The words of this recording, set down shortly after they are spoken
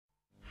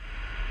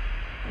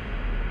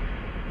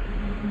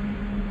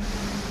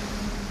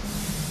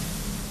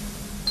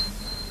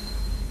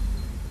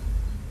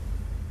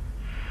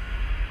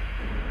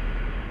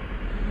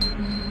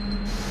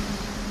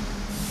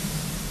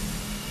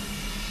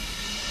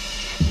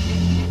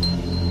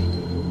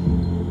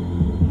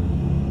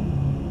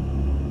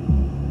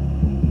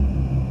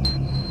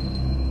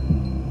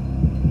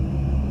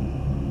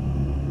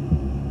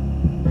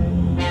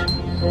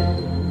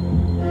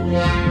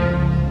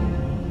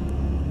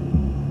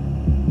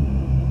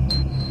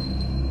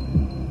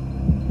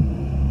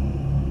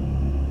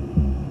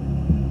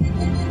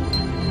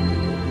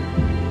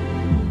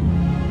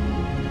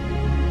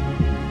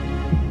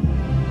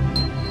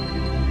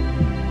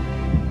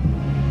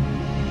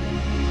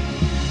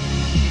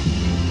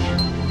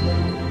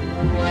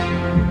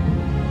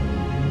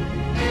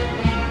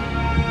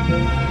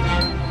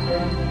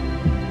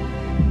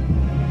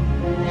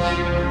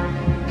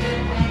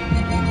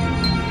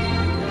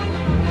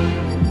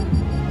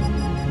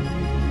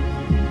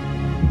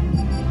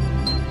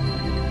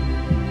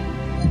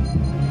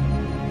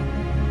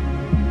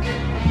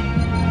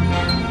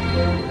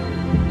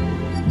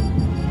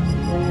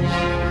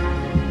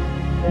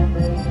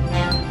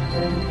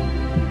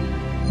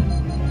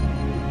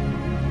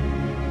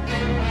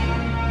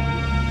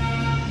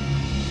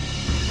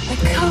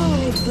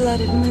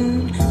blooded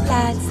moon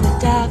lights the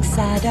dark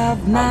side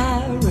of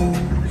my room.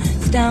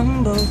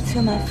 Stumble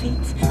to my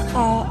feet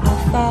or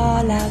I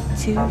fall out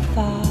too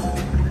far.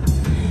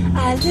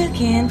 I look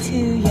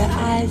into your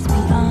eyes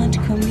beyond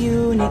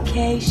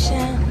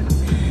communication.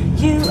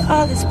 You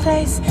or this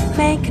place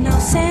make no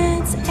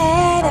sense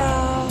at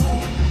all.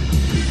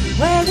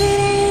 Well, it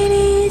ain't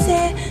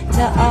easy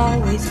to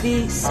always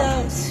be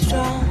so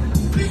strong.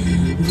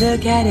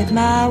 Look at it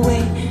my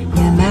way,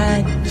 you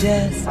might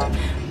just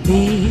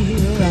be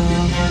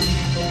wrong.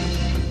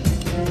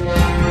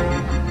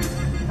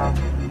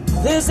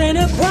 This ain't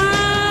a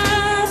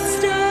quiet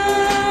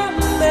storm,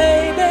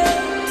 baby.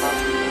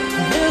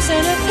 This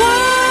ain't a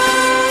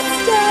quiet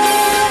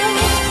storm.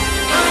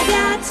 I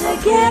got to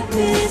get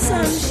me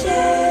some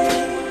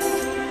shade.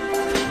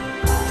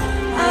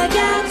 I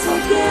got to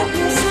get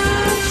me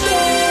some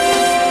shade.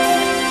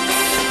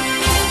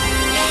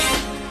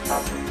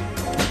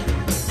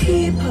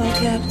 People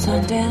kept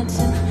on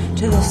dancing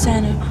to the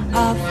center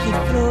of the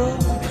floor,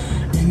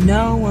 and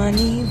no one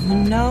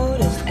even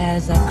noticed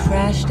as I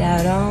crashed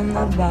out on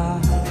the bar.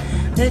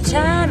 The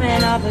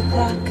timing of the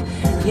clock,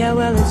 yeah,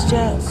 well, it's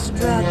just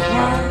struck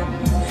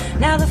one.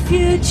 Now the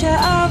future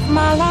of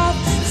my life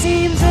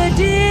seems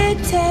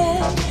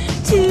addicted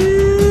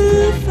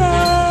to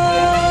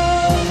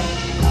fall.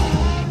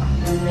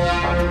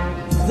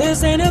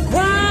 This ain't a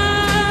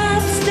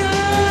quiet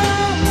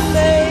storm,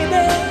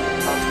 baby.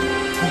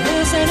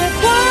 This ain't a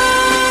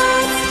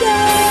quiet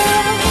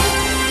storm.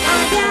 I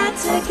got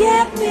to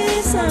get me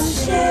some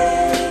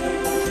shade.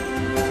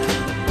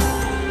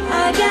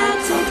 I got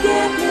to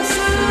get me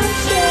some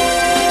shade.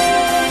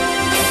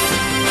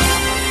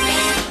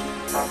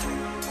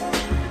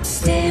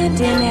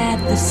 Standing at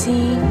the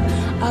scene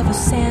of a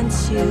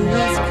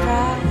sensuous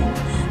crime,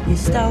 you've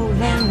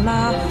stolen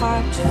my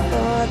heart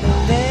for the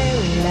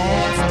very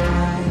last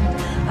time.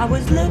 I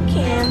was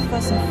looking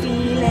for some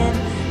feeling,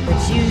 but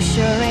you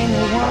sure ain't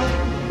the one.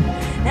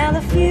 Now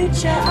the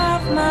future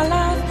of my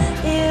life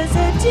is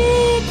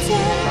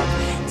addicted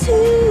to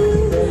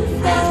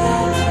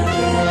fall.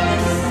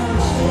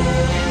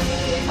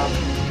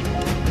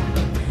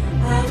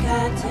 I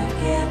got to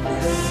get me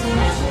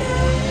some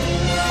shade.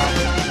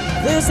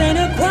 This ain't a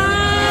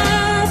crime.